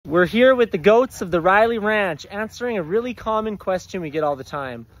We're here with the goats of the Rylee Ranch, answering a really common question we get all the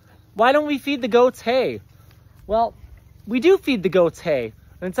time. Why don't we feed the goats hay? Well, we do feed the goats hay,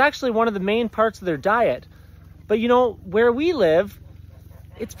 and it's actually one of the main parts of their diet. But you know, where we live,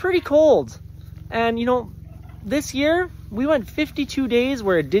 it's pretty cold. And you know, this year, we went 52 days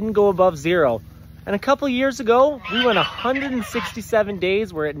where it didn't go above zero. And a couple years ago, we went 167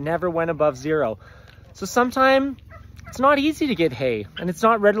 days where it never went above zero. So sometimes it's not easy to get hay, and it's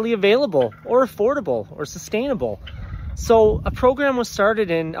not readily available or affordable or sustainable. So a program was started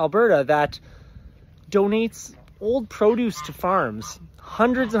in Alberta that donates old produce to farms.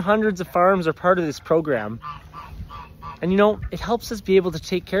 Hundreds and hundreds of farms are part of this program. And you know, it helps us be able to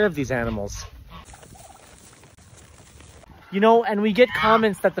take care of these animals. You know, and we get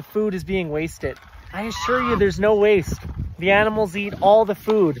comments that the food is being wasted. I assure you there's no waste. The animals eat all the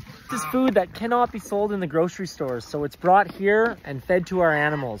food. This is food that cannot be sold in the grocery stores, so it's brought here and fed to our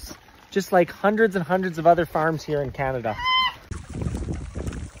animals, just like hundreds and hundreds of other farms here in Canada.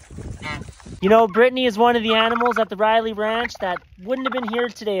 You know, Brittany is one of the animals at the Rylee Ranch that wouldn't have been here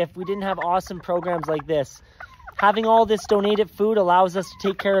today if we didn't have awesome programs like this. Having all this donated food allows us to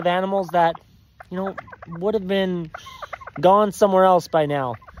take care of animals that, you know, would have been gone somewhere else by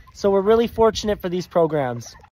now. So we're really fortunate for these programs.